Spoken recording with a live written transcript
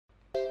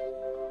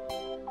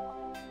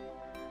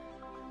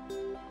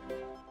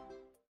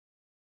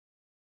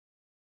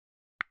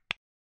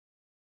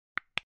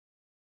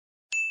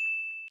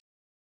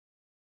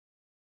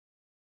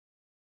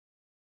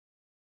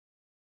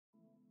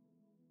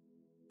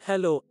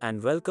Hello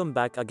and welcome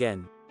back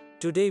again.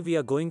 Today we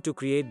are going to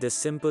create this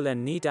simple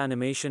and neat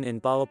animation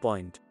in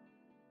PowerPoint.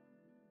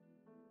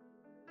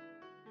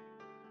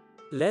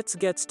 Let's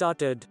get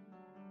started.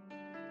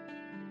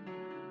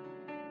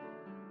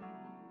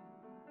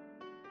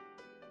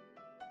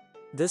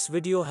 This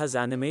video has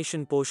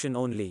animation portion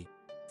only.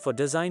 For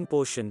design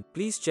portion,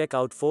 please check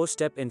out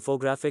 4-Step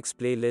Infographics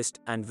playlist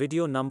and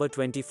video number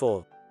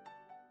 24.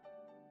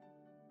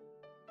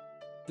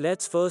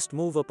 Let's first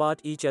move apart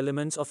each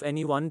elements of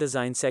any one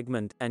design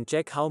segment and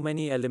check how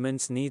many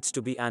elements needs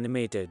to be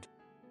animated.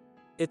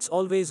 It's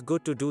always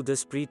good to do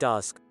this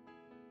pre-task.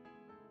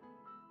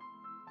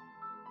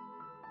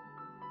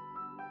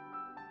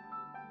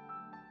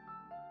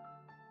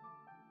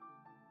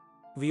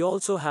 We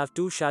also have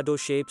two shadow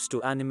shapes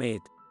to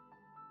animate.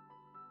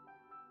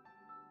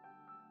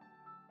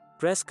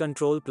 Press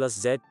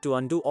Ctrl+Z to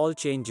undo all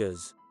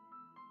changes.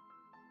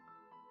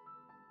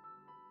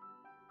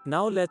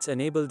 Now let's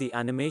enable the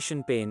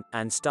animation pane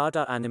and start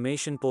our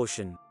animation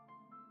portion.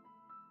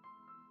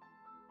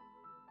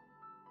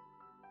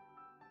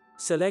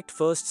 Select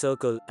first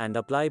circle and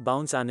apply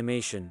bounce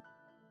animation.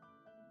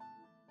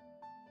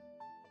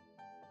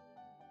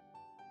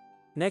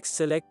 Next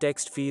select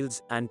text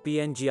fields and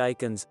PNG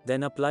icons,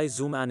 then apply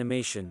zoom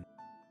animation.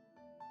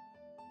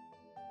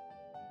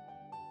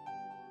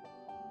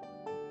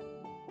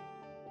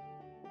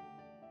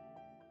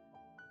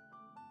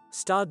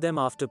 Start them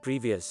after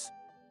previous.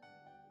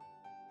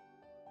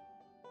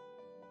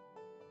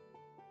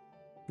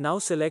 Now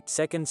select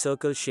second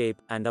circle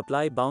shape and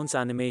apply bounce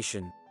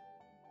animation.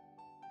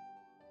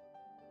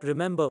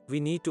 Remember, we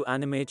need to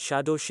animate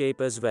shadow shape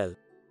as well.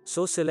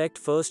 So select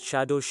first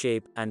shadow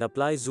shape and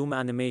apply zoom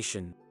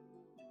animation.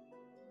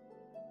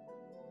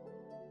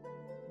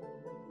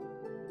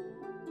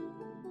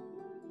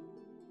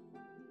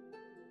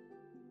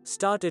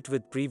 Start it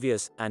with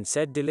previous and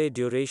set delay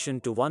duration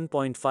to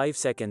 1.5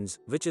 seconds,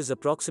 which is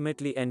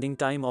approximately ending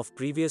time of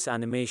previous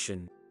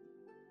animation.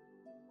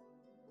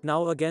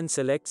 Now again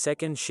select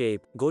second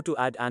shape, go to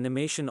add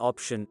animation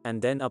option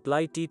and then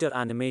apply teeter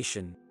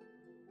animation.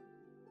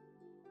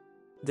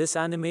 This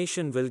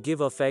animation will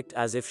give effect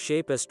as if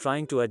shape is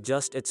trying to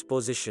adjust its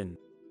position.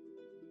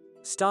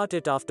 Start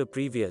it after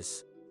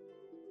previous.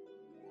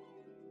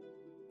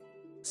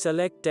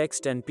 Select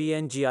text and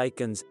PNG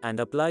icons and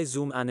apply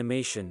zoom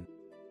animation.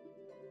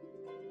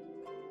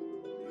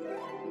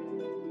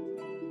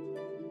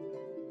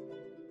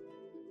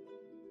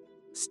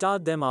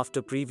 Start them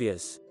after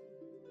previous.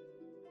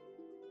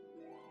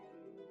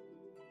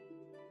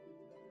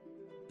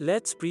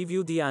 Let's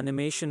preview the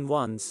animation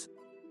once.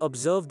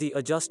 Observe the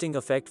adjusting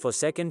effect for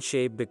second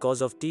shape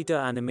because of teeter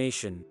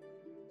animation.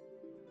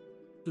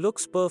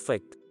 Looks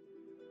perfect.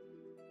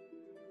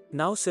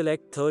 Now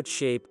select third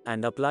shape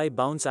and apply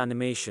bounce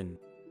animation.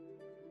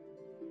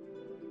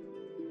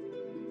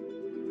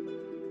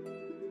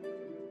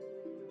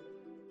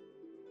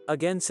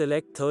 Again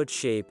select third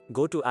shape,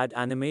 go to add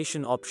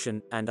animation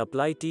option and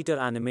apply teeter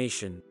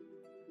animation.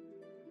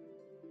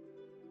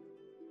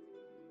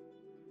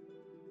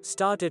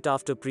 Start it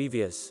after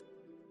previous.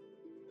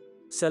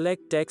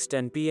 Select text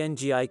and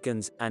PNG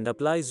icons and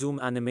apply zoom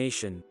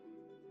animation.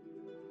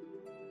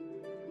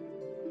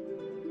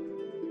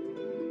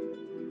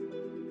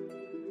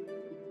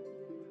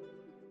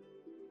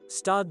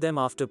 Start them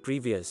after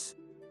previous.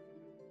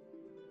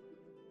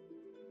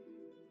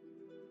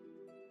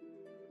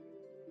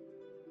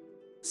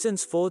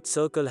 Since fourth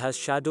circle has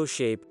shadow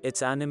shape,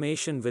 its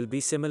animation will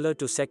be similar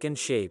to second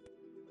shape.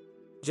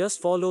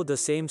 Just follow the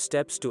same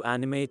steps to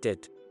animate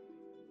it.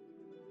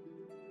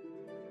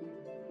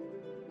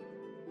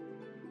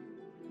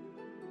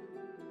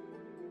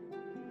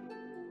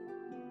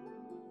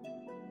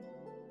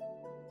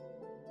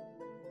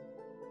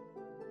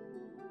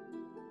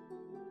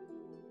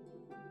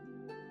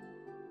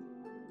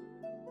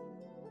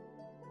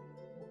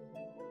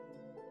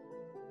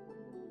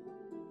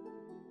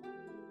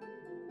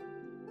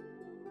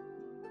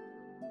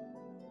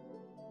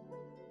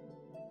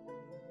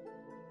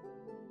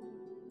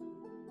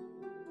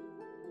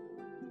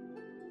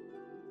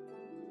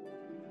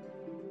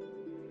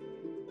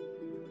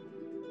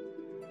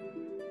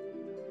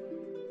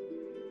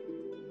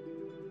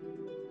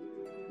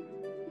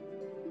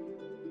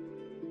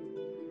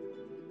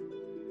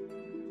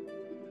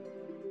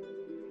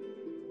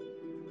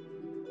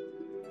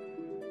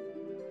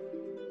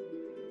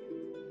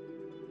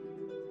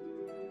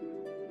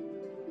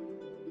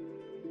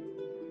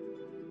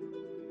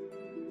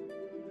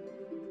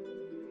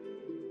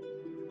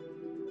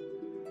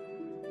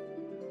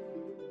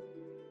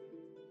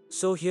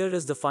 So here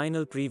is the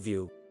final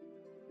preview.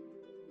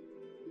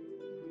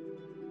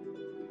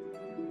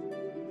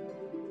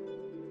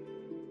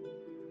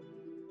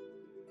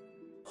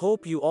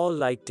 Hope you all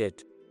liked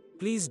it.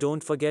 Please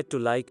don't forget to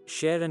like,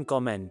 share and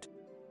comment.